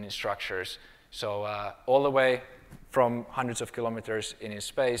in structures. So all the way from hundreds of kilometers in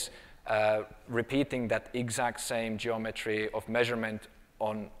space, repeating that exact same geometry of measurement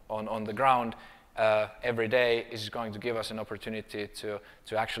on the ground every day is going to give us an opportunity to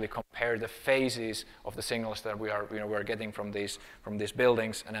actually compare the phases of the signals that we're getting from these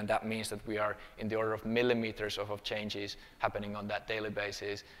buildings, and then that means that we are in the order of millimeters of changes happening on that daily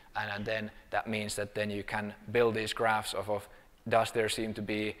basis, and then that means that then you can build these graphs of does there seem to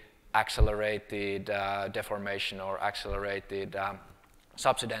be accelerated deformation or accelerated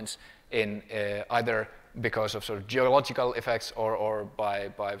subsidence in either because of sort of geological effects or by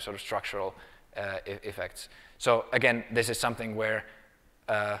sort of structural effects. So again, this is something where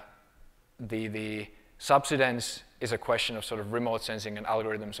the subsidence is a question of sort of remote sensing and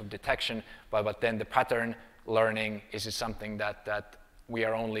algorithms of detection, but then the pattern learning is something that we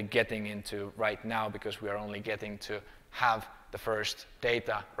are only getting into right now, because we are only getting to have the first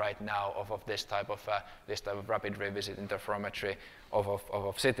data right now of this type of rapid revisit interferometry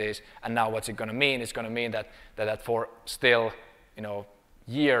of cities. And now what's it going to mean? It's going to mean that for still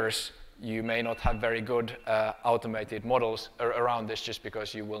years, you may not have very good automated models around this, just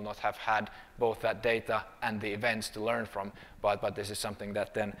because you will not have had both that data and the events to learn from. But this is something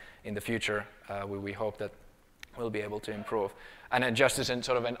that then in the future we hope that we'll be able to improve. And then just as in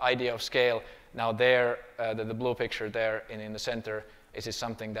sort of an idea of scale, now there, the blue picture there in the center is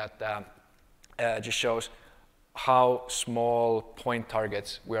something that just shows how small point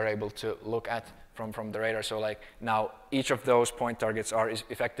targets we are able to look at from the radar. So like now each of those point targets is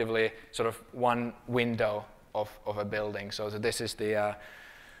effectively sort of one window of a building. So this is the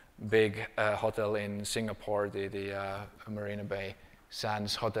big hotel in Singapore, the Marina Bay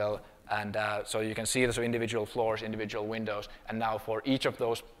Sands Hotel. And so you can see those individual floors, individual windows. And now for each of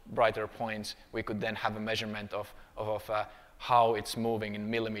those brighter points, we could then have a measurement of how it's moving in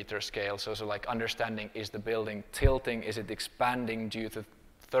millimeter scale. So like understanding, is the building tilting? Is it expanding due to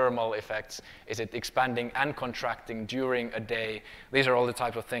thermal effects? Is it expanding and contracting during a day? These are all the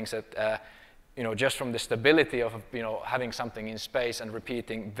types of things that, just from the stability of, having something in space and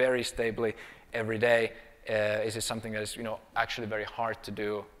repeating very stably every day, is something that is, actually very hard to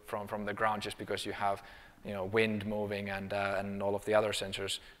do from the ground, just because you have, wind moving and all of the other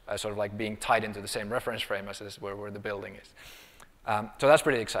sensors sort of like being tied into the same reference frame as where the building is. So that's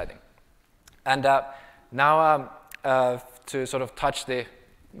pretty exciting. And now to sort of touch the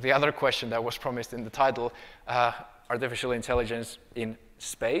other question that was promised in the title, artificial intelligence in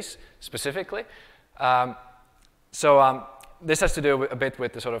space specifically. So this has to do a bit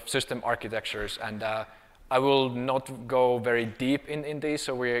with the sort of system architectures, and I will not go very deep in these,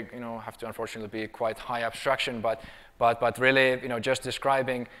 so we have to unfortunately be quite high abstraction, but really just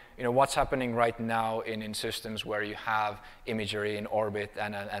describing what's happening right now in systems where you have imagery in orbit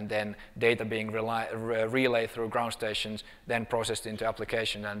and then data being relayed through ground stations, then processed into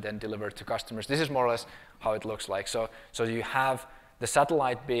application and then delivered to customers. This is more or less how it looks like. So you have the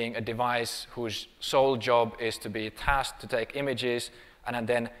satellite being a device whose sole job is to be tasked to take images and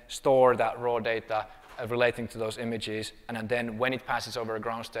then store that raw data relating to those images, and then when it passes over a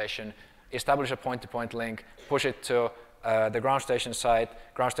ground station, establish a point-to-point link, push it to the ground station site.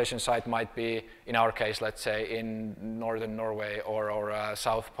 Ground station site might be, in our case, let's say in northern Norway or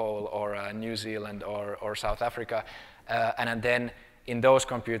South Pole or New Zealand or South Africa, and then in those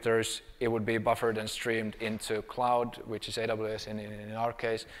computers, it would be buffered and streamed into cloud, which is AWS in our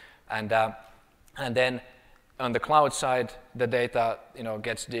case, and then on the cloud side, the data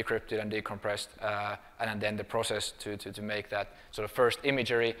gets decrypted and decompressed, and then the process to make that sort of first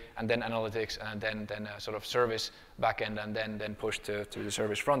imagery and then analytics and then sort of service backend and then pushed to the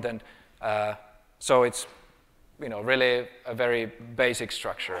service front end. So it's really a very basic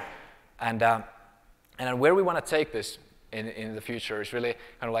structure, and where we want to take this in the future is really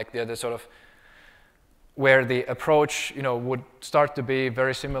kind of like the sort of where the approach would start to be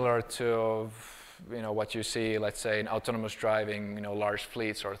very similar to what you see, let's say, in autonomous driving, large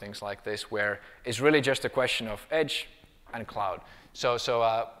fleets or things like this, where it's really just a question of edge and cloud.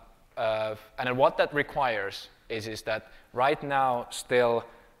 And what that requires is that right now still,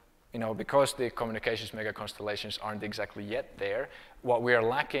 because the communications mega constellations aren't exactly yet there, what we are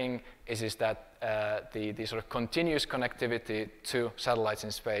lacking is that the sort of continuous connectivity to satellites in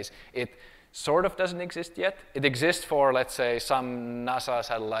space, it sort of doesn't exist yet. It exists for, let's say, some NASA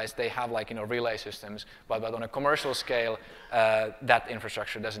satellites. They have relay systems, but on a commercial scale, that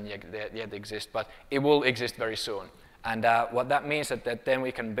infrastructure doesn't yet exist, but it will exist very soon. And what that means is that then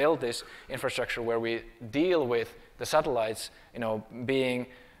we can build this infrastructure where we deal with the satellites, being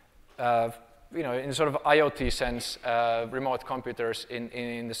in sort of IoT sense, remote computers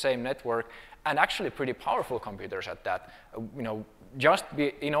in the same network, and actually pretty powerful computers at that.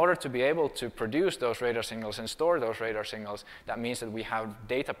 In order to be able to produce those radar signals and store those radar signals, that means that we have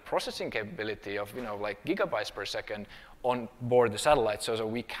data processing capability of like gigabytes per second on board the satellite, so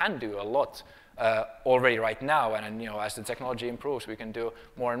we can do a lot already right now, and as the technology improves, we can do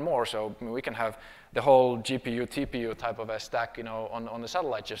more and more. So we can have the whole GPU, TPU type of a stack, on the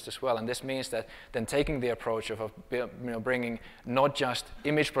satellite just as well. And this means that then taking the approach of bringing not just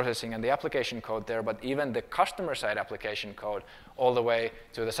image processing and the application code there, but even the customer side application code all the way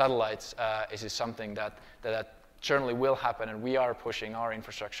to the satellites is something that certainly will happen, and we are pushing our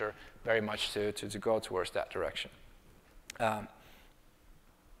infrastructure very much to go towards that direction.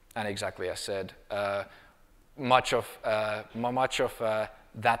 And exactly as said, much of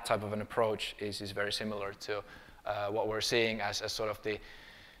that type of an approach is very similar to what we're seeing as sort of the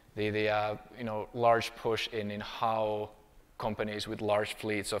large push in how companies with large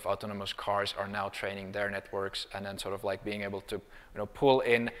fleets of autonomous cars are now training their networks, and then sort of like being able to pull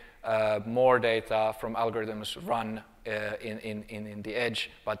in more data from algorithms run in the edge,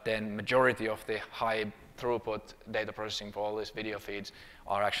 but then majority of the high throughput data processing for all these video feeds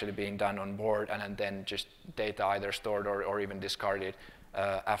are actually being done on board, and then just data either stored or even discarded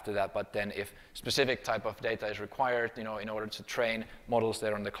after that. But then if specific type of data is required, in order to train models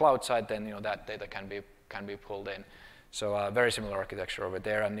there on the cloud side, then that data can be pulled in. So very similar architecture over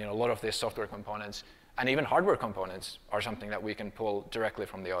there, and a lot of these software components and even hardware components are something that we can pull directly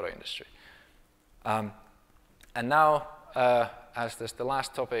from the auto industry. And now, as this is the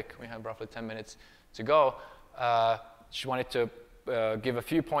last topic, we have roughly 10 minutes to go. Just wanted to give a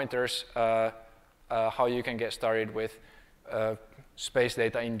few pointers how you can get started with space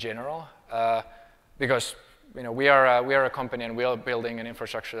data in general, because we are a company and we are building an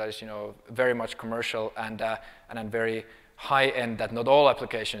infrastructure that is very much commercial and very high end, that not all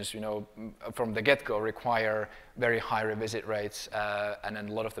applications from the get-go require very high revisit rates, and then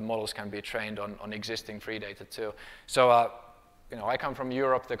a lot of the models can be trained on existing free data too. So I come from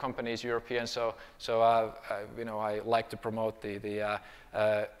Europe, the company is European, so I like to promote the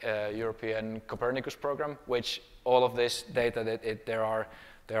European Copernicus program, which all of this data that there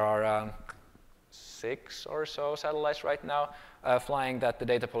are 6 or so satellites right now flying, that the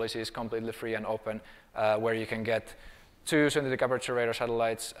data policy is completely free and open, where you can get 2 synthetic aperture radar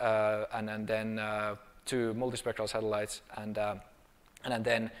satellites, and then 2 multispectral satellites, and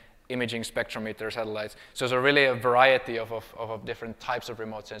then imaging spectrometer satellites. So there's really a variety of different types of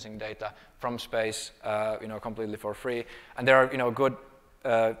remote sensing data from space, completely for free. And there are good.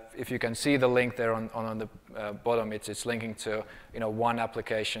 If you can see the link there on the bottom, it's linking to one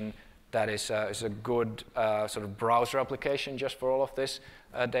application that is a good sort of browser application just for all of this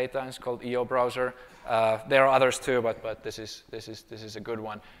data. And it's called EO browser. There are others too, but this is a good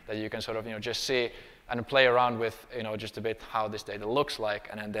one that you can sort of just see and play around with just a bit how this data looks like,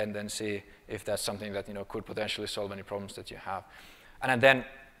 and then see if that's something that could potentially solve any problems that you have. And then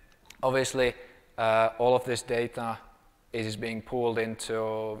obviously all of this data is being pulled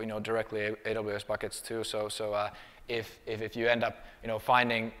into directly AWS buckets too. So if you end up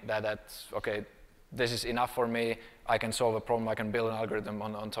finding that okay, this is enough for me, I can solve a problem, I can build an algorithm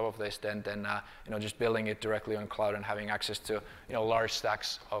on top of this, then just building it directly on cloud and having access to large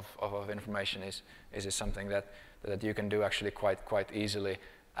stacks of information is something that you can do actually quite easily.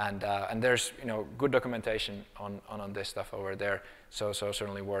 And there's good documentation on this stuff over there, so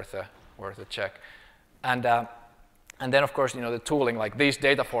certainly worth a check. And then of course the tooling, like these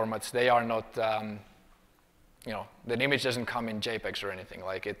data formats, they are not the image doesn't come in JPEGs or anything.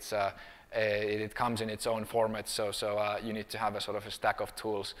 Like it comes in its own format, so you need to have a sort of a stack of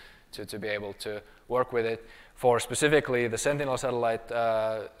tools to be able to work with it. For specifically the Sentinel satellites,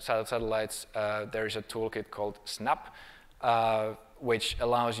 there is a toolkit called Snap, which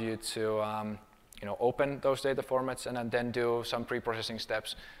allows you to open those data formats and then do some pre-processing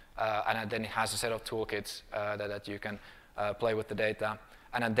steps, and then it has a set of toolkits that you can play with the data.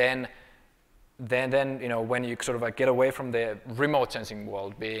 And then when you sort of get away from the remote sensing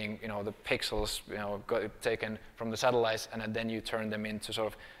world, being the pixels taken from the satellites, and then you turn them into sort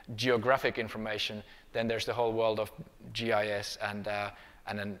of geographic information, then there's the whole world of GIS and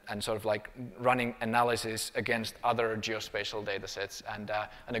sort of like running analysis against other geospatial data sets. And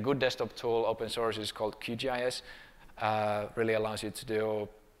a good desktop tool, open source, is called QGIS. Really allows you to do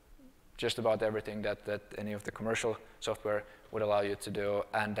just about everything that any of the commercial software would allow you to do.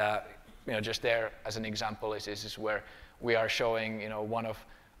 And just there as an example is where we are showing one of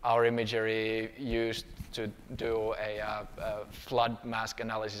our imagery used to do a flood mask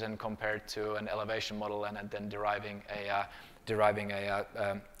analysis and compared to an elevation model, and then deriving a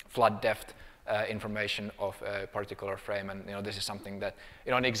flood depth information of a particular frame. And this is something that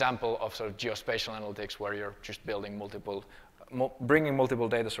an example of sort of geospatial analytics where you're just building bringing multiple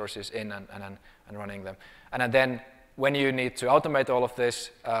data sources in and running them. And then when you need to automate all of this,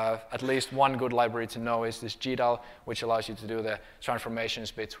 at least one good library to know is this GDAL, which allows you to do the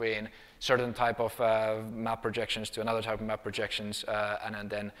transformations between certain type of map projections to another type of map projections,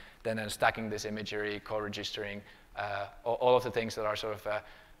 and then stacking this imagery, co-registering, all of the things that are sort of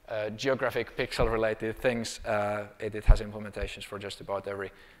geographic pixel-related things. It has implementations for just about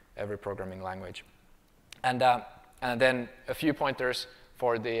every programming language, and then a few pointers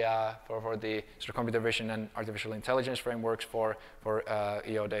for the sort of computer vision and artificial intelligence frameworks for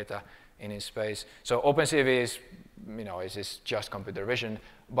EO data in space. So OpenCV is just computer vision,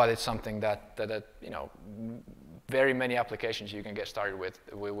 but it's something that very many applications you can get started with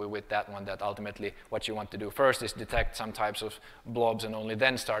that one. That ultimately what you want to do first is detect some types of blobs and only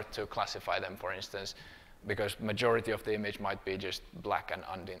then start to classify them, for instance, because majority of the image might be just black and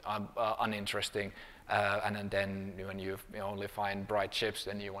uninteresting. And then when you only find bright chips,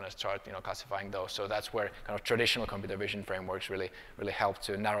 then you want to start classifying those. So that's where kind of traditional computer vision frameworks really help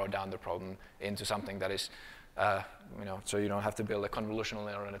to narrow down the problem into something that is, so you don't have to build a convolutional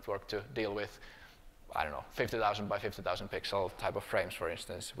neural network to deal with, I don't know, 50,000 by 50,000 pixel type of frames, for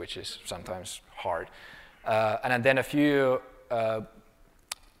instance, which is sometimes hard. And then a few.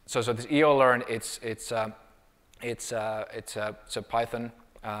 So this EOLearn, it's a Python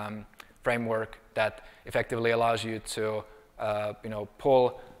framework that effectively allows you to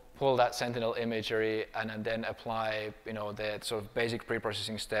pull that Sentinel imagery and then apply the sort of basic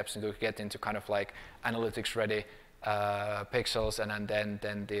pre-processing steps to get into kind of like analytics ready pixels, and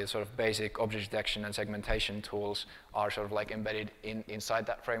then the sort of basic object detection and segmentation tools are sort of like embedded inside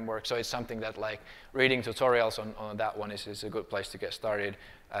that framework. So it's something that like reading tutorials on that one is a good place to get started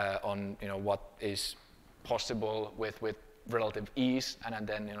on what is possible with relative ease, and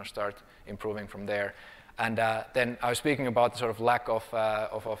then start improving from there. And then I was speaking about the sort of lack of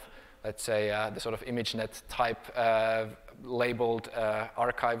let's say the sort of ImageNet type labeled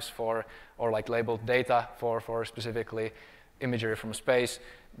archives or like labeled data for specifically imagery from space.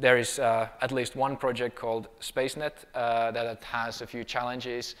 There is at least one project called SpaceNet that has a few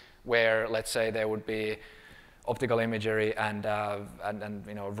challenges where, let's say, there would be optical imagery and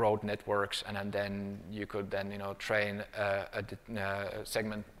road networks, and then you could then train a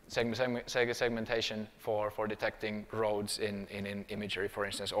segmentation for detecting roads in imagery, for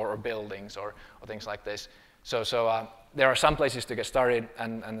instance, or buildings or things like this. So there are some places to get started,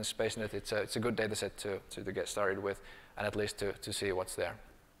 and SpaceNet it's a good data set to get started with, and at least to see what's there.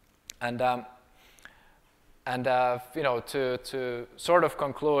 And to sort of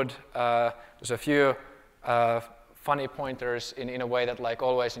conclude, there's a few funny pointers in a way that, like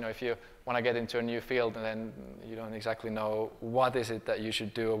always, if you want to get into a new field and then you don't exactly know what is it that you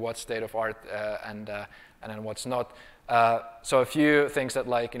should do, what's state of art, and then what's not. So a few things that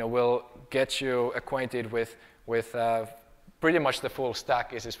will get you acquainted with pretty much the full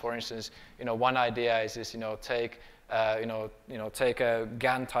stack is, for instance, one idea is take a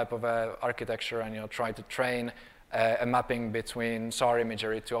GAN type of architecture and try to train a mapping between SAR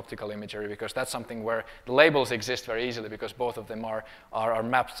imagery to optical imagery, because that's something where the labels exist very easily because both of them are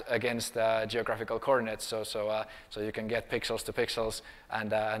mapped against geographical coordinates. So you can get pixels to pixels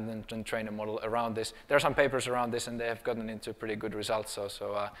and then train a model around this. There are some papers around this, and they have gotten into pretty good results.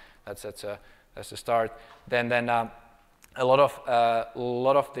 So that's a start. Then a lot of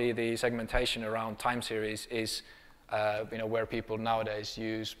the segmentation around time series is where people nowadays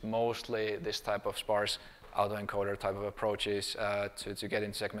use mostly this type of sparse autoencoder type of approaches to get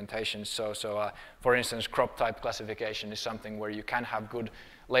into segmentation. So for instance, crop type classification is something where you can have good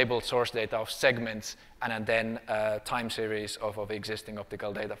labeled source data of segments and then time series of existing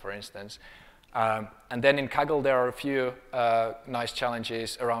optical data, for instance. And then in Kaggle, there are a few nice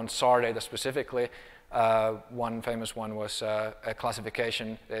challenges around SAR data specifically. One famous one was a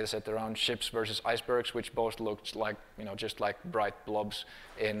classification data set around ships versus icebergs, which both looked like, just like bright blobs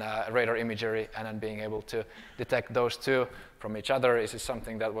in radar imagery, and then being able to detect those two from each other is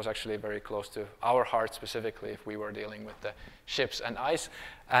something that was actually very close to our heart, specifically if we were dealing with the ships and ice.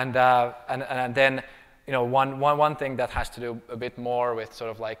 And then one thing that has to do a bit more with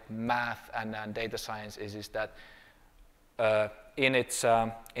sort of like math and data science is that in its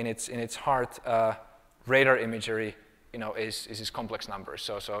heart, radar imagery, is complex numbers.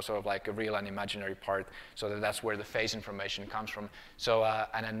 So sort of like a real and imaginary part. So that's where the phase information comes from. So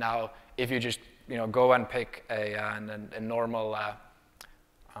and then now, if you just go and pick a normal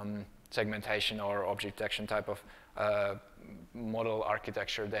segmentation or object detection type of model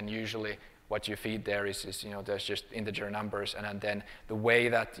architecture, then usually what you feed there is there's just integer numbers, and then the way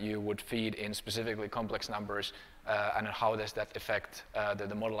that you would feed in specifically complex numbers and how does that affect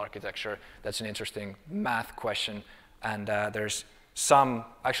the model architecture, that's an interesting math question And there's some,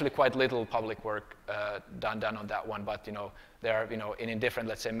 actually quite little public work done on that one, but there are, in different,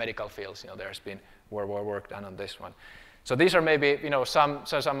 let's say, medical fields, there's been work done on this one. So these are maybe,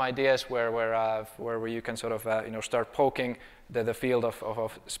 some ideas where you can sort of, start poking the field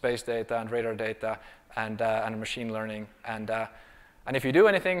of space data and radar data and machine learning. And if you do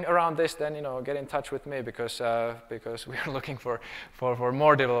anything around this, then get in touch with me because we are looking for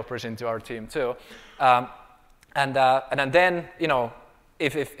more developers into our team too. And then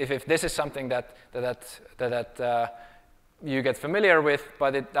if this is something that you get familiar with,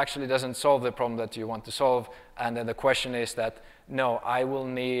 but it actually doesn't solve the problem that you want to solve, and then the question is that no, I will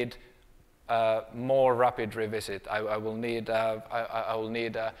need more rapid revisit. I will need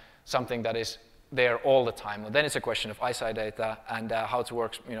something that is there all the time. And then it's a question of ICEYE data and how it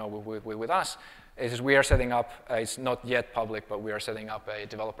works with us. Is we are setting up, it's not yet public, but we are setting up a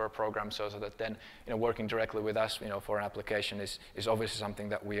developer program so that then working directly with us for an application is obviously something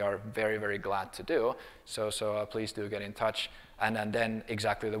that we are very, very glad to do. So please do get in touch. And then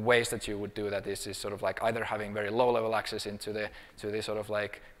exactly the ways that you would do that is sort of like either having very low-level access into the sort of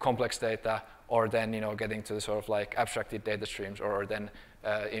like complex data, or then getting to the sort of like abstracted data streams, or then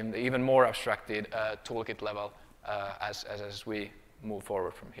in even more abstracted toolkit level as we move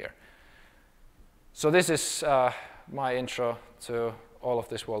forward from here. So this is my intro to all of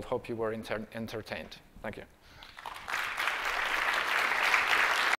this world. Hope you were entertained. Thank you.